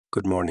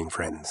Good morning,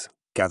 friends.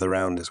 Gather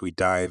round as we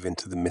dive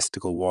into the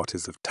mystical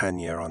waters of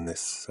Tanya on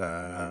this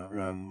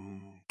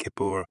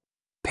Kippur.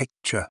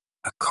 Picture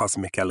a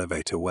cosmic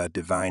elevator where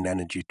divine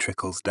energy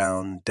trickles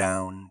down,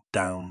 down,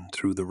 down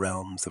through the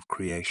realms of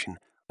creation,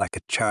 like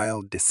a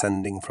child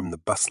descending from the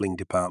bustling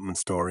department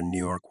store in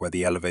New York where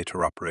the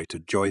elevator operator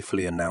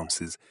joyfully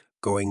announces,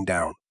 "Going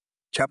down."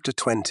 Chapter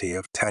 20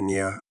 of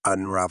Tanya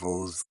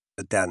unravels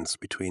the dance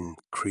between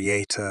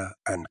creator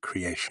and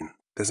creation.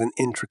 There's an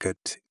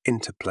intricate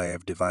interplay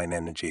of divine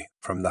energy,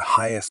 from the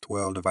highest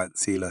world of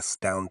Atzilus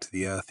down to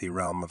the earthy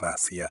realm of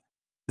Asiya.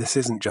 This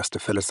isn't just a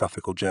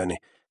philosophical journey.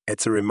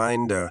 It's a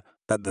reminder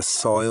that the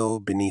soil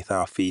beneath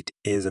our feet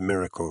is a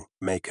miracle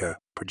maker,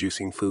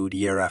 producing food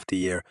year after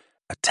year,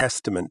 a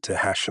testament to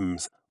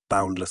Hashem's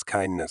boundless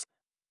kindness.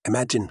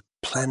 Imagine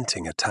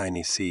planting a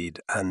tiny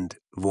seed and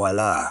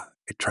voila,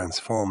 it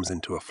transforms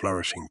into a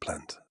flourishing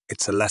plant.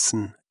 It's a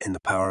lesson in the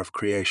power of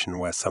creation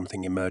where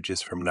something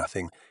emerges from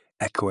nothing,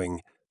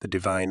 echoing the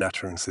divine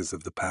utterances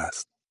of the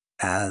past.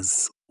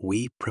 As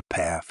we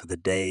prepare for the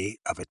Day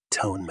of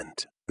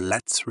Atonement,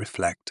 let's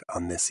reflect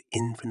on this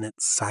infinite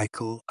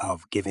cycle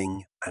of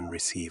giving and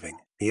receiving.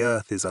 The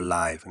earth is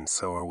alive, and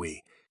so are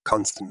we,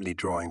 constantly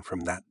drawing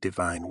from that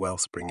divine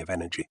wellspring of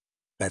energy.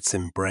 Let's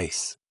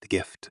embrace the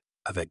gift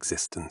of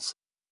existence,